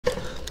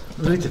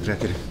Здравейте,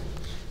 приятели!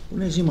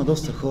 Понеже има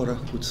доста хора,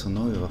 които са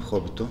нови в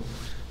хобито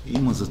и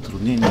има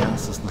затруднения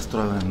с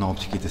настройване на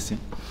оптиките си,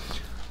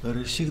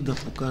 реших да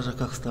покажа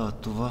как става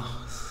това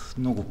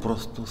много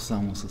просто,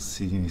 само с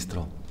един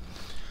изстрел.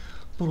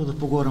 Първо да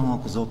поговоря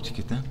малко за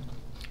оптиките.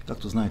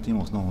 Както знаете,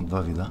 има основно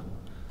два вида.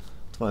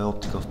 Това е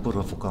оптика в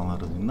първа фокална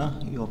равнина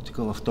и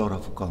оптика във втора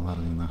фокална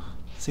равнина.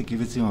 Всеки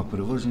вид има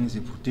привърженици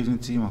и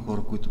противници, има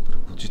хора, които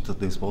предпочитат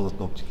да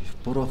използват оптики в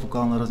първа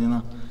фокална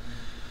равнина,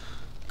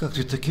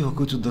 както и такива,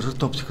 които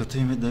държат оптиката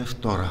им да е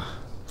втора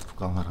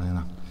фокална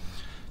равнина.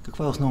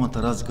 Каква е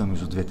основната разлика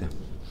между двете?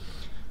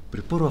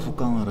 При първа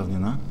фокална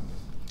равнина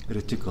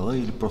ретикъла,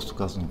 или просто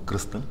казано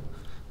кръста,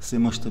 се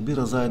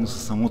мащабира заедно с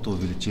самото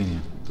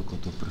увеличение,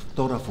 докато при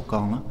втора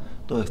фокална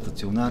той е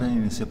стационарен и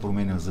не се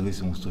променя в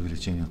зависимост от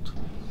увеличението.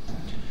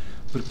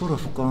 При първа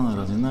фокална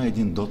равнина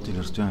един дот или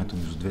разстоянието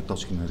между две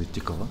точки на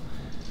ретикъла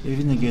е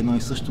винаги едно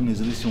и също,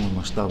 независимо от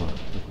мащаба,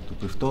 докато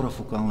при втора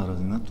фокална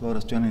равнина това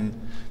разстояние е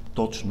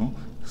точно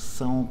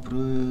само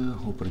при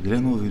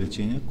определено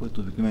увеличение,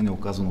 което обикновено е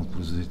оказано от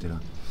производителя.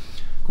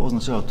 Какво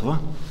означава това?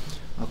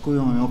 Ако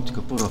имаме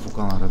оптика първа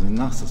фокална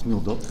равнина с мил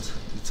дот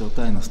и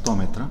целта е на 100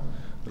 метра,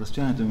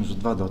 разстоянието между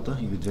два дота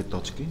или две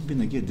точки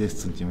винаги е 10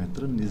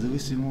 см,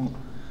 независимо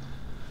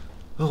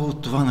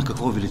от това на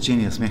какво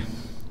увеличение сме.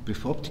 При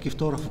оптики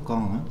втора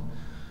фокална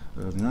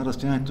равнина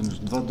разстоянието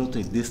между два дота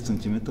е 10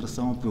 см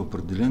само при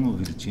определено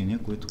увеличение,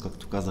 което,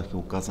 както казах, е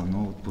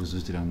оказано от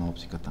производителя на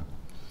оптиката.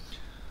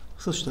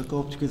 Също така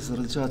оптиките се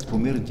различават по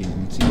мерните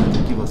единици, има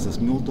такива с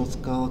мил дот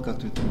скала,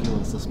 както и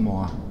такива с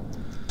МОА.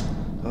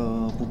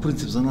 По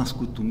принцип за нас,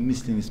 които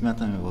мислим и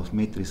смятаме в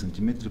метри и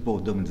сантиметри,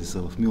 по-удобните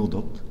са в мил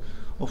дот.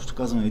 Общо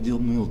казваме,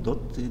 един мил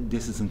дот е 10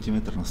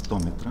 см на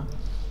 100 метра,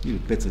 или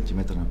 5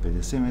 см на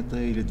 50 метра,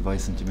 или 20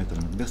 см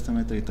на 200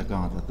 метра и така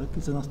нататък.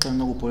 И за нас това е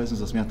много полезно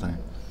за смятане.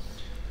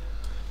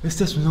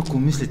 Естествено, ако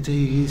мислите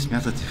и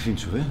смятате в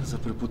инчове, за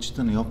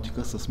предпочитане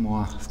оптика с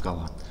МОА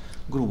скала.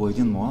 Грубо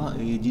един МОА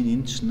е 1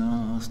 инч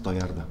на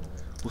 100 ярда.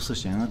 По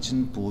същия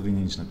начин половин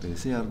инч на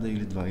 50 ярда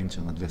или 2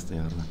 инча на 200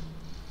 ярда.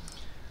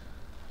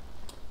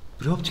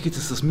 При оптиките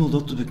с мил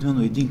дот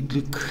обикновено един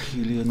клик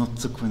или едно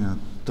цъкване на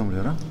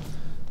тъмблера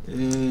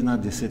е една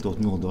десета от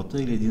мил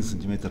дота или 1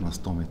 см на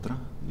 100 метра,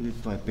 или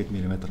това е 5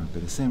 мм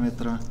на 50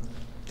 метра,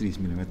 30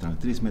 мм на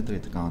 30 метра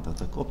и така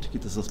нататък.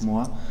 Оптиките с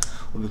МОА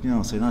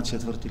обикновено са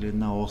 1/4 или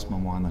 1/8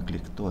 МОА на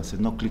клик, т.е.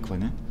 едно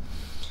кликване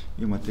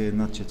имате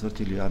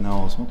 1/4 или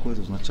 1/8,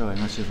 което означава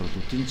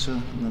 1/4 от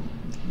инча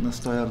на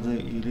 100 ярда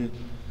или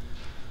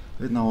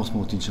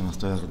 1/8 от инча на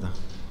 100 ярда.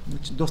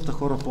 Значи, доста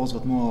хора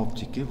ползват МОА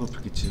оптики,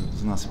 въпреки че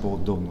за нас е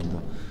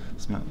по-удобно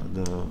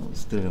да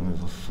стреляме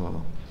в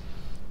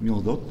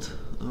мил дот,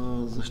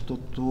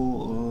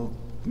 защото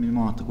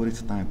минималната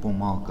корица там е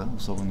по-малка,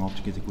 особено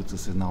оптиките, които са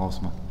с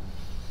 1/8.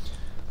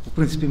 По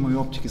принцип има и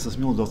оптики с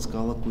мил дот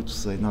скала, които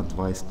са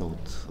 1/20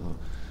 от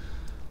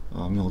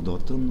мил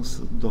дота, но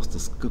са доста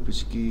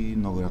скъпички и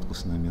много рядко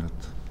се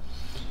намират.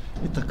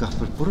 И така,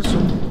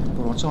 препоръчвам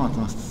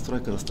първоначалната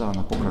настройка да става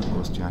на по-кратко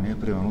разстояние,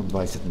 примерно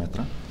 20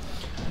 метра,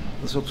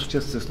 защото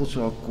често се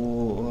случва,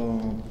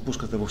 ако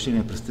пушката въобще не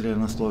е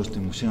пристреляна, сложите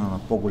машина на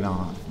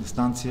по-голяма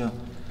дистанция,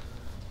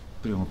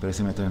 примерно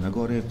 50 метра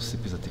нагоре, се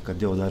питате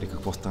къде удари,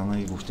 какво стана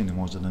и въобще не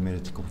може да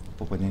намерите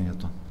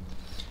попадението.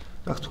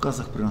 Както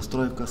казах, при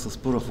настройка с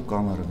първа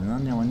фокална равнина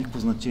няма никакво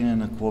значение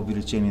на какво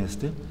увеличение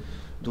сте,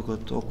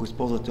 докато ако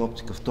използвате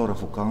оптика втора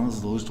фокална,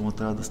 задължително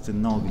трябва да сте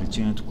на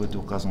увеличението, което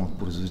е оказано от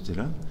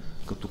производителя,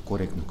 като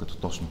коректно, като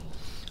точно.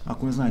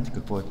 Ако не знаете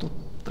какво е то,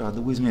 трябва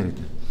да го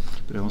измерите.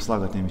 Примерно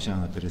слагате мишена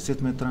на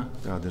 50 метра,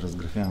 трябва да е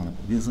разграфена на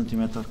 1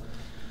 см.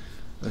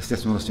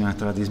 Естествено, разстоянието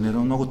трябва да е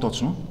измерено много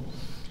точно.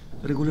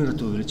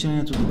 Регулирате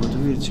увеличението, докато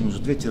видите, че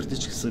между две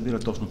чертички се събира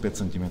точно 5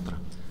 см.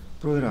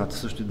 Проверявате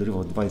също и дали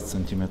в 20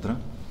 см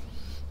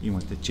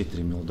имате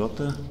 4 мил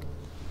дота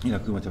и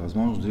ако имате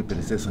възможност, дори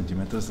 50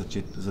 см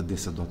за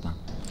 10 дота.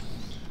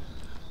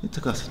 И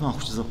така, след малко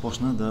ще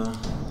започна да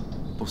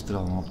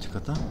пострелвам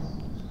оптиката,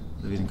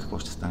 да видим какво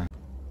ще стане.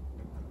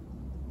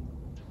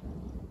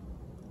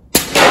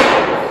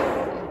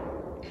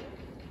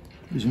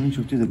 Виждаме,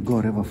 че отида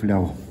горе в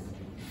ляво.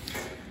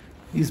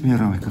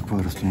 Измерваме какво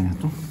е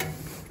разстоянието.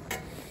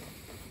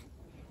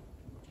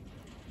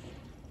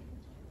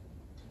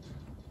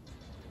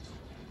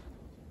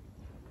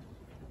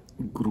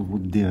 Грубо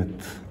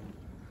 9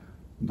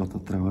 дота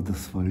трябва да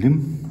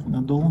свалим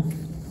надолу.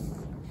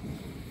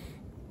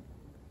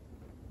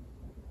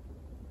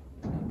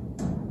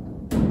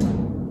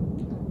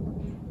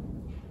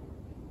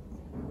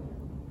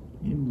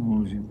 И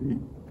може би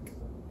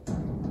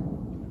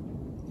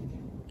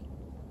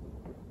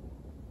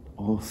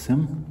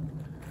 8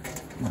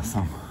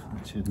 насам.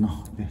 Значи 1,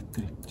 2,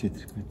 3,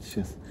 4, 5,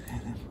 6,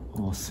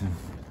 8,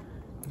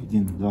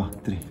 1, 2,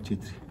 3, 4,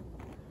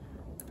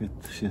 5,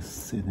 6,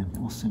 7,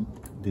 8,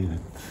 9.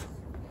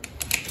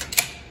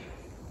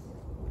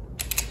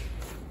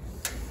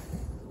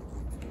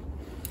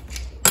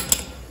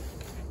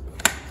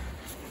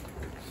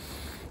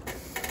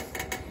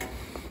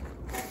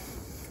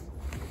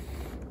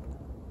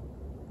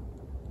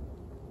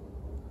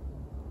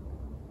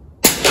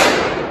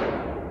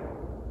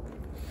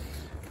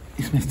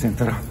 точно в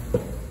центъра.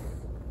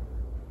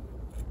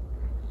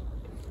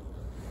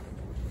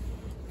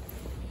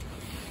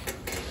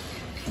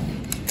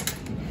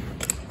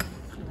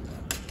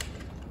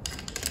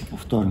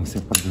 Повторим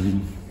все пак да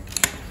видим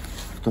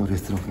втория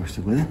изстрел как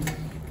ще бъде.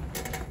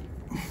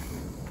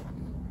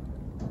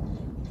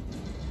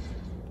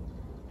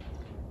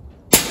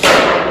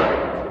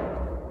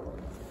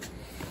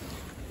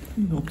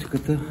 И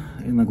оптиката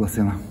е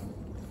нагласена.